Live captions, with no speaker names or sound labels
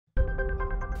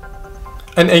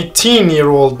An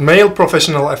 18-year-old male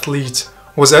professional athlete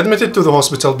was admitted to the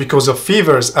hospital because of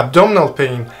fevers, abdominal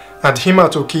pain, and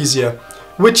hematochezia,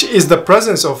 which is the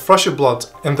presence of fresh blood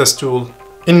in the stool.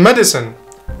 In medicine,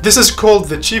 this is called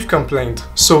the chief complaint,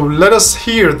 so let us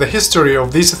hear the history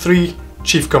of these three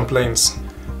chief complaints.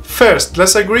 First,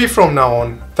 let's agree from now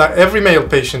on that every male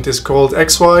patient is called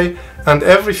XY and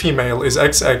every female is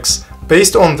XX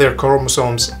based on their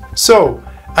chromosomes. So,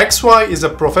 XY is a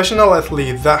professional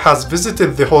athlete that has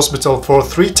visited the hospital for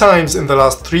 3 times in the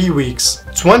last 3 weeks.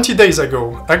 20 days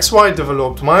ago, XY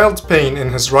developed mild pain in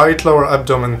his right lower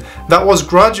abdomen that was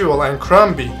gradual and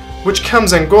crampy, which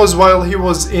comes and goes while he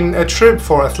was in a trip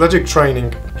for athletic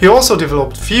training. He also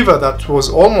developed fever that was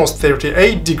almost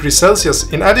 38 degrees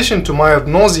Celsius in addition to mild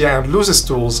nausea and loose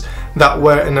stools that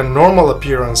were in a normal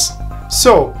appearance.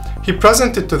 So, he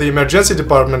presented to the emergency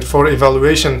department for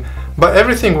evaluation, but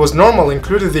everything was normal,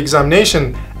 including the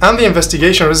examination and the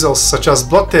investigation results such as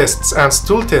blood tests and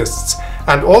stool tests,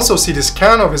 and also CT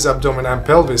scan of his abdomen and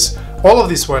pelvis. All of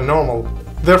these were normal.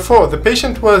 Therefore, the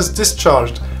patient was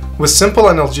discharged with simple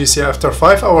analgesia after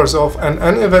 5 hours of an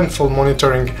uneventful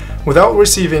monitoring without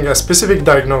receiving a specific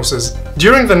diagnosis.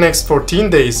 During the next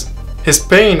 14 days, his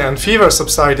pain and fever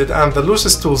subsided and the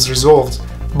loose stools resolved,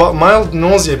 but mild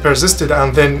nausea persisted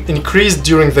and then increased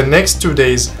during the next 2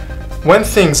 days when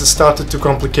things started to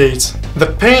complicate.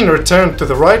 The pain returned to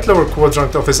the right lower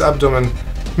quadrant of his abdomen.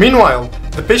 Meanwhile,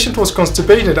 the patient was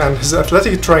constipated and his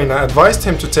athletic trainer advised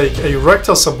him to take a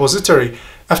rectal suppository,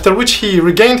 after which he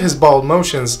regained his bowel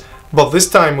motions, but this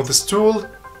time with stool,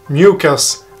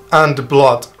 mucus, and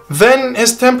blood. Then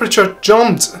his temperature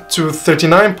jumped to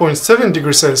 39.7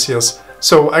 degrees Celsius,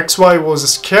 so XY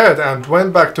was scared and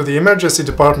went back to the emergency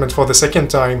department for the second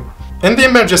time. In the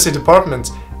emergency department,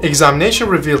 examination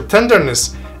revealed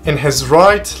tenderness in his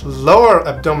right lower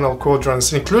abdominal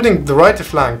quadrants, including the right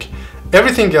flank.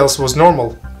 Everything else was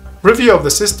normal. Review of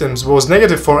the systems was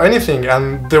negative for anything,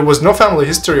 and there was no family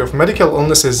history of medical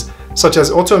illnesses such as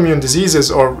autoimmune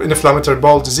diseases or inflammatory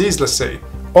bowel disease, let's say.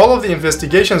 All of the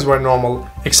investigations were normal,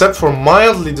 except for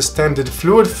mildly distended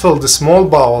fluid-filled small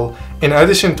bowel, in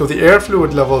addition to the air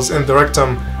fluid levels in the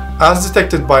rectum, as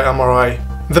detected by MRI.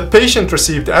 The patient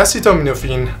received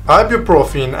acetaminophen,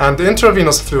 ibuprofen, and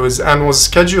intravenous fluids and was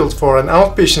scheduled for an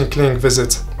outpatient clinic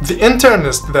visit. The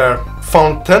internist there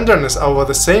found tenderness over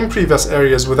the same previous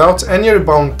areas without any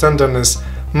rebound tenderness,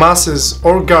 masses,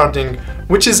 or guarding,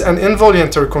 which is an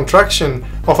involuntary contraction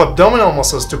of abdominal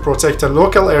muscles to protect a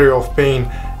local area of pain,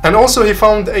 and also he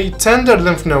found a tender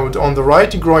lymph node on the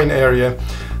right groin area.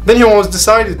 Then he was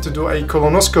decided to do a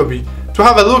colonoscopy to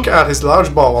have a look at his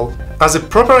large bowel. As a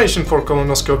preparation for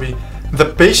colonoscopy,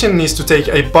 the patient needs to take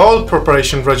a bowel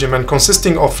preparation regimen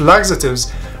consisting of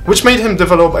laxatives, which made him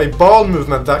develop a bowel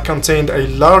movement that contained a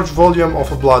large volume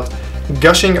of blood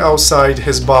gushing outside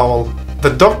his bowel. The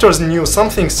doctors knew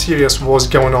something serious was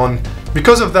going on.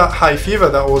 Because of that high fever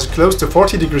that was close to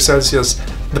 40 degrees Celsius,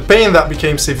 the pain that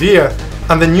became severe,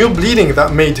 and the new bleeding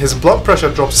that made his blood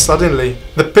pressure drop suddenly,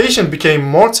 the patient became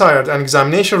more tired and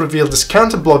examination revealed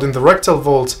scant blood in the rectal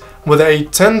vault with a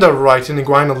tender right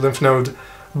inguinal lymph node.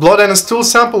 Blood and stool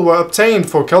sample were obtained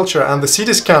for culture and the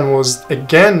CT scan was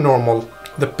again normal.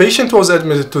 The patient was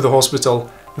admitted to the hospital.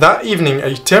 That evening,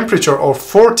 a temperature of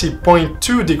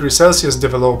 40.2 degrees Celsius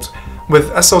developed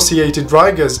with associated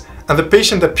rigors, and the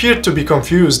patient appeared to be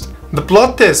confused. The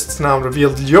blood tests now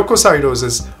revealed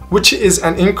leukocytosis, which is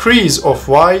an increase of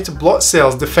white blood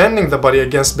cells defending the body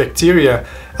against bacteria,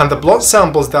 and the blood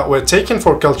samples that were taken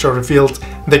for culture revealed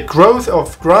the growth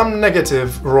of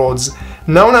gram-negative rods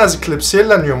known as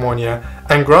Klebsiella pneumonia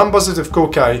and gram-positive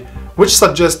cocci, which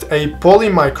suggest a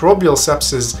polymicrobial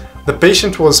sepsis. The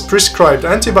patient was prescribed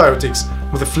antibiotics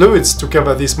with fluids to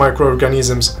cover these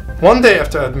microorganisms. 1 day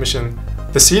after admission,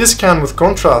 the CT scan with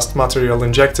contrast material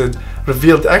injected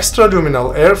revealed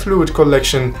extraluminal air fluid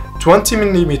collection 20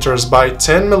 mm by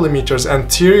 10 mm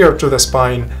anterior to the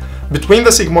spine, between the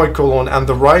sigmoid colon and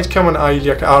the right common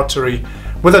iliac artery,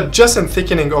 with adjacent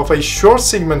thickening of a short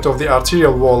segment of the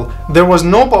arterial wall. There was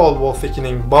no bowel wall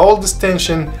thickening, bowel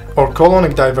distension, or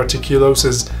colonic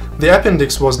diverticulosis. The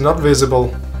appendix was not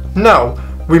visible. Now,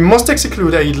 we must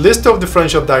exclude a list of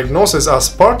differential diagnoses as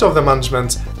part of the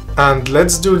management, and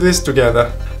let's do this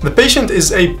together. The patient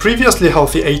is a previously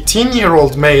healthy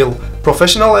 18-year-old male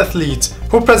professional athlete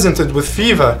who presented with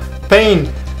fever,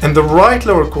 pain in the right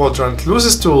lower quadrant,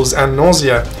 loose stools, and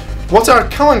nausea. What are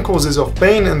common causes of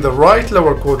pain in the right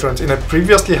lower quadrant in a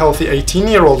previously healthy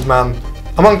 18-year-old man?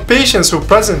 Among patients who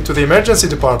present to the emergency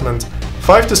department,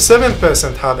 5 to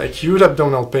 7% had acute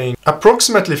abdominal pain.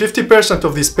 Approximately 50%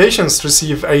 of these patients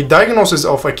receive a diagnosis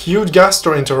of acute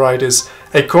gastroenteritis,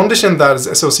 a condition that is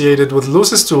associated with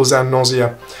loose stools and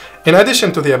nausea, in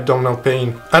addition to the abdominal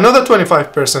pain. Another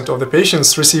 25% of the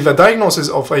patients receive a diagnosis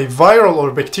of a viral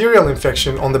or bacterial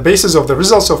infection on the basis of the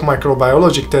results of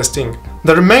microbiologic testing.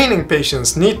 The remaining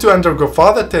patients need to undergo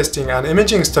further testing and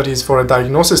imaging studies for a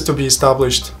diagnosis to be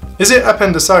established. Is it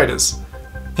appendicitis?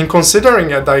 In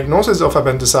considering a diagnosis of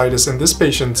appendicitis in this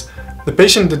patient, the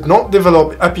patient did not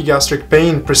develop epigastric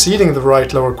pain preceding the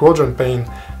right lower quadrant pain.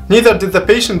 Neither did the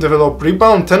patient develop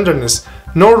rebound tenderness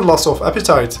nor loss of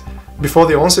appetite before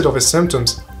the onset of his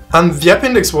symptoms. And the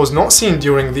appendix was not seen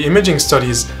during the imaging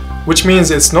studies, which means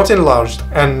it's not enlarged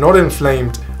and not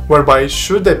inflamed, whereby it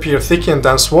should appear thickened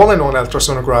and swollen on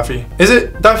ultrasonography. Is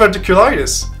it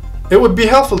diverticulitis? It would be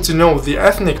helpful to know the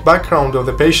ethnic background of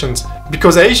the patient,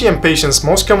 because Asian patients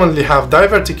most commonly have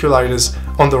diverticulitis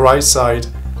on the right side,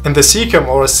 in the cecum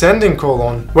or ascending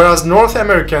colon, whereas North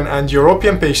American and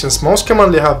European patients most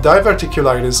commonly have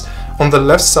diverticulitis on the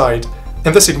left side,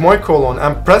 in the sigmoid colon,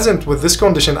 and present with this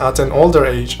condition at an older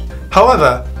age.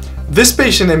 However, this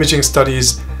patient imaging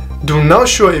studies do not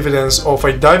show evidence of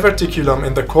a diverticulum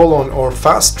in the colon or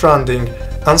fat stranding,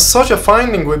 and such a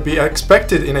finding would be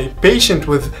expected in a patient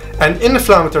with an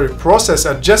inflammatory process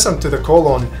adjacent to the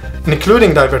colon, including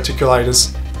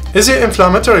diverticulitis. Is it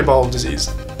inflammatory bowel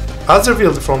disease? As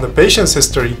revealed from the patient's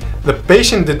history, the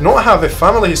patient did not have a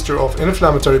family history of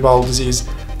inflammatory bowel disease.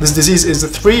 This disease is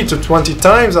 3 to 20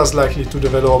 times as likely to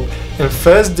develop in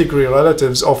first-degree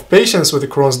relatives of patients with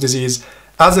Crohn's disease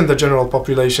as in the general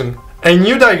population. A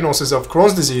new diagnosis of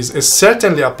Crohn's disease is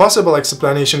certainly a possible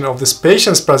explanation of this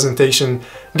patient's presentation,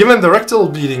 given the rectal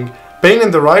bleeding, pain in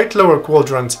the right lower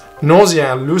quadrant,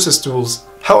 nausea and loose stools.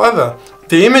 However,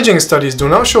 the imaging studies do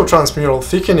not show transmural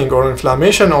thickening or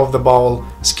inflammation of the bowel,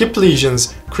 skip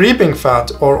lesions, creeping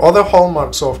fat, or other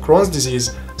hallmarks of Crohn's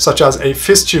disease, such as a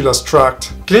fistulous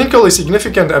tract. Clinically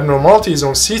significant abnormalities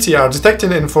on CT are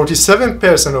detected in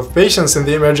 47% of patients in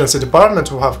the emergency department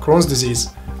who have Crohn's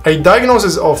disease. A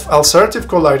diagnosis of ulcerative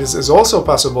colitis is also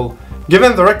possible,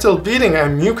 given the rectal bleeding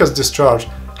and mucus discharge.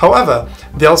 However,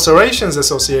 the ulcerations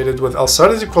associated with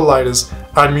ulcerative colitis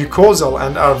are mucosal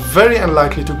and are very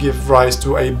unlikely to give rise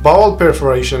to a bowel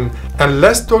perforation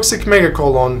unless toxic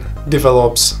megacolon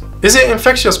develops. Is it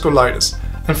infectious colitis?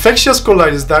 Infectious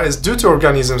colitis that is due to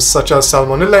organisms such as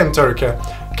Salmonella enterica,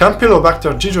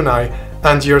 Campylobacter jejuni,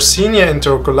 and Yersinia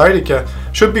enterocolitica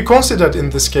should be considered in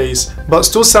this case, but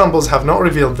stool samples have not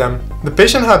revealed them. The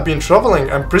patient had been traveling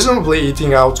and presumably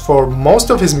eating out for most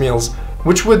of his meals,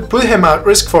 which would put him at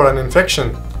risk for an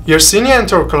infection. Yersinia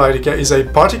enterocolitica is a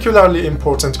particularly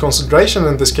important consideration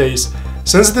in this case,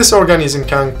 since this organism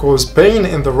can cause pain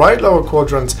in the right lower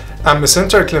quadrant and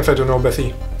mesenteric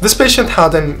lymphadenopathy. This patient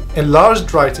had an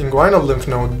enlarged right inguinal lymph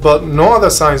node, but no other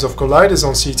signs of colitis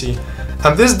on CT,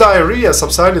 and this diarrhea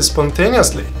subsided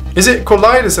spontaneously. Is it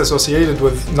colitis associated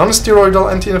with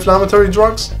non-steroidal anti-inflammatory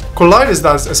drugs? Colitis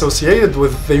that is associated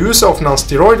with the use of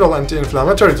non-steroidal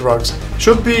anti-inflammatory drugs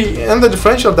should be in the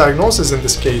differential diagnosis in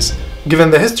this case, given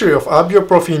the history of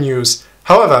ibuprofen use.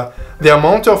 However, the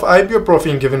amount of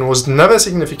ibuprofen given was never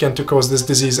significant to cause this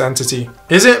disease entity.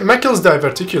 Is it Meckel's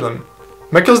diverticulum?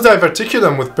 Meckel's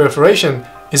diverticulum with perforation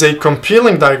is a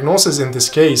compelling diagnosis in this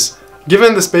case,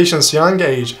 given this patient's young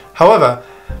age. However,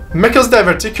 Meckel's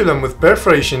diverticulum with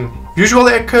perforation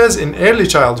usually occurs in early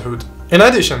childhood. In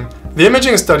addition, the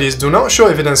imaging studies do not show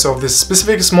evidence of this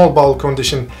specific small bowel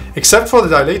condition except for the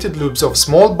dilated loops of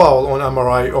small bowel on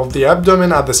MRI of the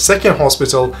abdomen at the second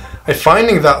hospital, a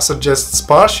finding that suggests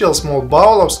partial small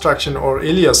bowel obstruction or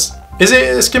ileus. Is it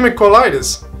ischemic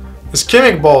colitis?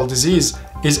 Ischemic bowel disease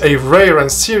is a rare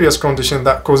and serious condition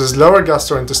that causes lower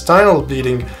gastrointestinal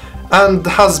bleeding and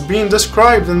has been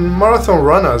described in marathon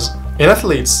runners. In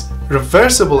athletes,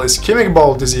 reversible ischemic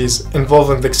bowel disease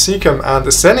involving the cecum and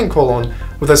ascending colon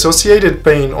with associated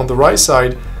pain on the right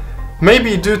side may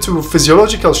be due to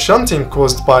physiological shunting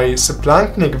caused by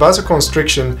subplanchnic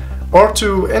vasoconstriction or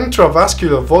to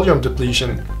intravascular volume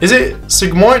depletion. Is it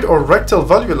sigmoid or rectal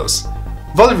volvulus?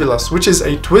 Volvulus, which is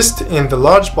a twist in the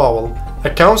large bowel,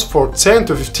 accounts for 10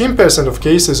 to 15% of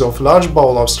cases of large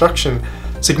bowel obstruction.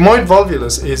 Sigmoid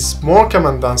volvulus is more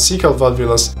common than cecal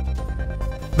volvulus.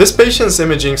 This patient's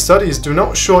imaging studies do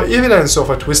not show evidence of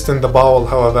a twist in the bowel,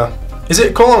 however. Is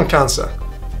it colon cancer?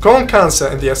 Colon cancer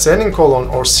in the ascending colon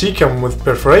or cecum with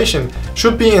perforation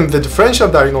should be in the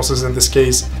differential diagnosis in this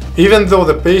case, even though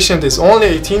the patient is only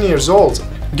 18 years old.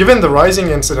 Given the rising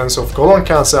incidence of colon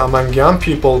cancer among young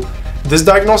people, this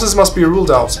diagnosis must be ruled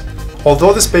out.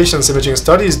 Although this patient's imaging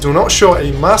studies do not show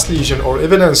a mass lesion or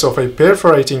evidence of a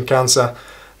perforating cancer,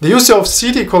 the use of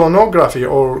CT colonography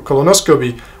or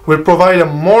colonoscopy will provide a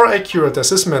more accurate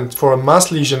assessment for a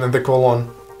mass lesion in the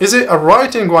colon. Is it a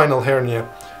right inguinal hernia?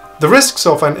 The risks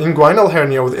of an inguinal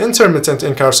hernia with intermittent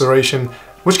incarceration,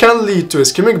 which can lead to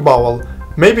ischemic bowel,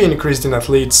 may be increased in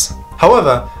athletes.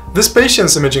 However, this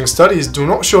patient's imaging studies do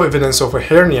not show evidence of a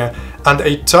hernia, and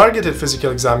a targeted physical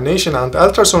examination and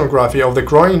ultrasonography of the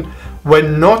groin were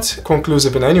not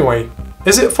conclusive in any way.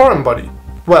 Is it foreign body?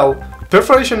 Well,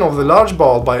 perforation of the large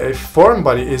bowel by a foreign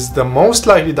body is the most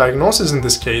likely diagnosis in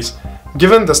this case,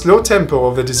 given the slow tempo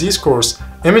of the disease course,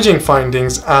 imaging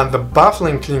findings, and the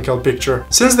baffling clinical picture.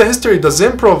 Since the history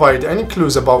doesn't provide any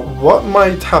clues about what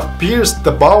might have pierced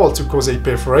the bowel to cause a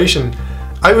perforation,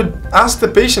 I would ask the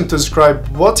patient to describe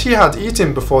what he had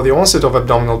eaten before the onset of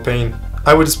abdominal pain.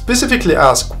 I would specifically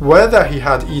ask whether he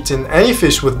had eaten any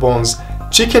fish with bones,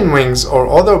 chicken wings or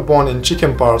other bone-in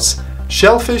chicken parts,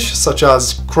 shellfish such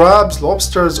as crabs,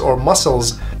 lobsters or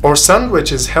mussels, or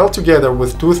sandwiches held together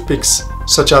with toothpicks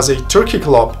such as a turkey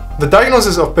club. The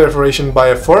diagnosis of perforation by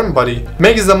a foreign body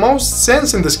makes the most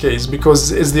sense in this case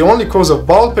because it is the only cause of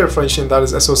bowel perforation that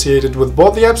is associated with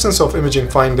both the absence of imaging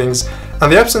findings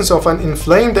and the absence of an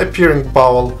inflamed appearing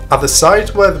bowel at the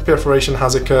site where the perforation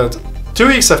has occurred. 2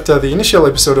 weeks after the initial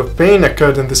episode of pain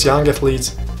occurred in this young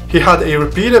athlete, he had a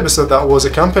repeat episode that was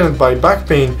accompanied by back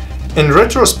pain. In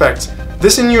retrospect,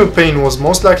 this new pain was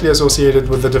most likely associated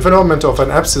with the development of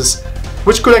an abscess,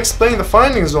 which could explain the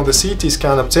findings on the CT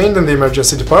scan obtained in the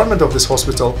emergency department of this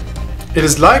hospital. It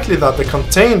is likely that the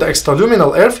contained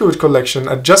extraluminal air fluid collection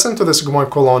adjacent to the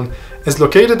sigmoid colon is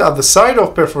located at the site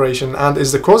of perforation and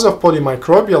is the cause of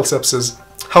polymicrobial sepsis.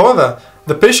 However,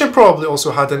 the patient probably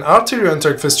also had an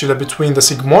arterioenteric fistula between the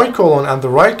sigmoid colon and the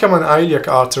right common iliac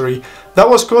artery that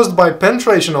was caused by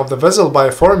penetration of the vessel by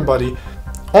a foreign body.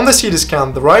 On the CT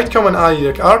scan, the right common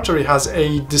iliac artery has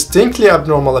a distinctly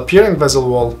abnormal appearing vessel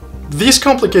wall. These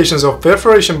complications of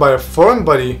perforation by a foreign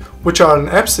body, which are an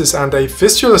abscess and a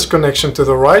fistulous connection to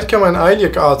the right common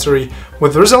iliac artery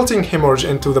with resulting hemorrhage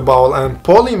into the bowel and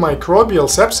polymicrobial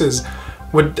sepsis,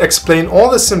 would explain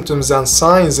all the symptoms and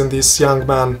signs in this young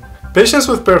man. Patients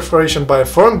with perforation by a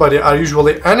foreign body are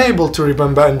usually unable to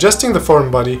remember ingesting the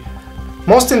foreign body.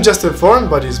 Most ingested foreign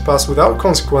bodies pass without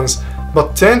consequence,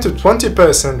 but 10 to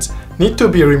 20% need to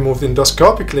be removed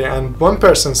endoscopically and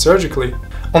 1% surgically.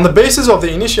 On the basis of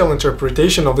the initial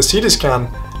interpretation of the CT scan,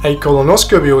 a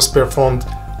colonoscopy was performed.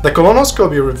 The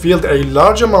colonoscopy revealed a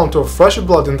large amount of fresh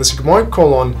blood in the sigmoid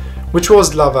colon, which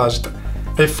was lavaged.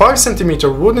 A 5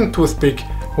 cm wooden toothpick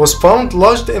was found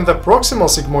lodged in the proximal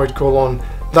sigmoid colon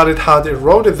that it had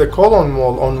eroded the colon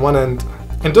wall on one end.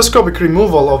 Endoscopic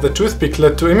removal of the toothpick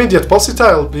led to immediate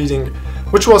pulsatile bleeding,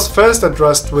 which was first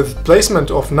addressed with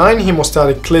placement of 9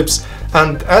 hemostatic clips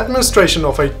and administration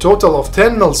of a total of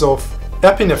 10 mL of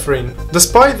epinephrine.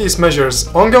 Despite these measures,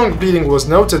 ongoing bleeding was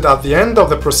noted at the end of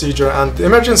the procedure and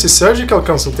emergency surgical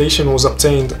consultation was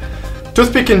obtained.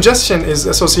 Toothpick ingestion is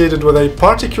associated with a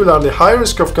particularly high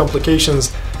risk of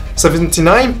complications.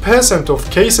 79% of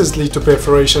cases lead to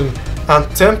perforation and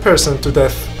 10% to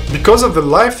death. Because of the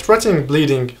life-threatening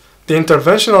bleeding, the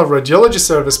interventional radiology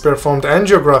service performed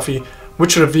angiography,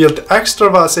 which revealed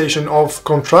extravasation of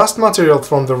contrast material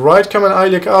from the right common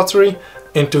iliac artery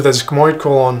into the sigmoid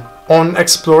colon. On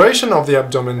exploration of the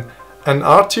abdomen, an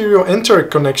arterioenteric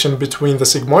connection between the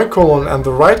sigmoid colon and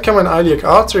the right common iliac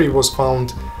artery was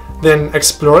found. Then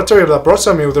exploratory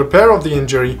laparotomy with repair of the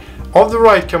injury of the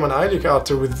right common iliac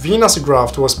artery with venous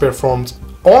graft was performed.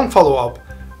 On follow-up,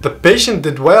 the patient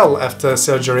did well after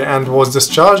surgery and was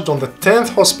discharged on the 10th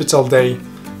hospital day,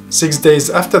 6 days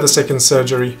after the second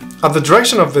surgery. At the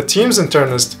direction of the team's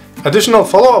internist, additional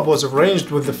follow-up was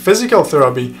arranged with the physical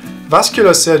therapy,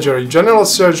 vascular surgery, general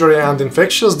surgery and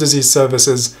infectious disease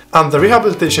services, and the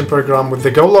rehabilitation program with the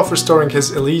goal of restoring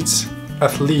his elite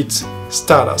athlete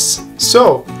status.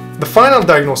 So, the final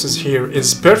diagnosis here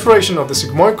is perforation of the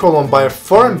sigmoid colon by a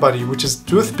foreign body, which is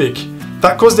toothpick,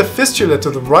 that caused a fistula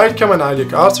to the right common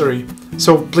iliac artery.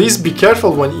 So please be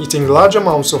careful when eating large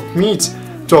amounts of meat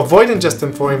to avoid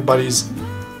ingesting foreign bodies.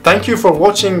 Thank you for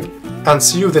watching and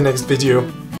see you in the next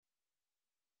video.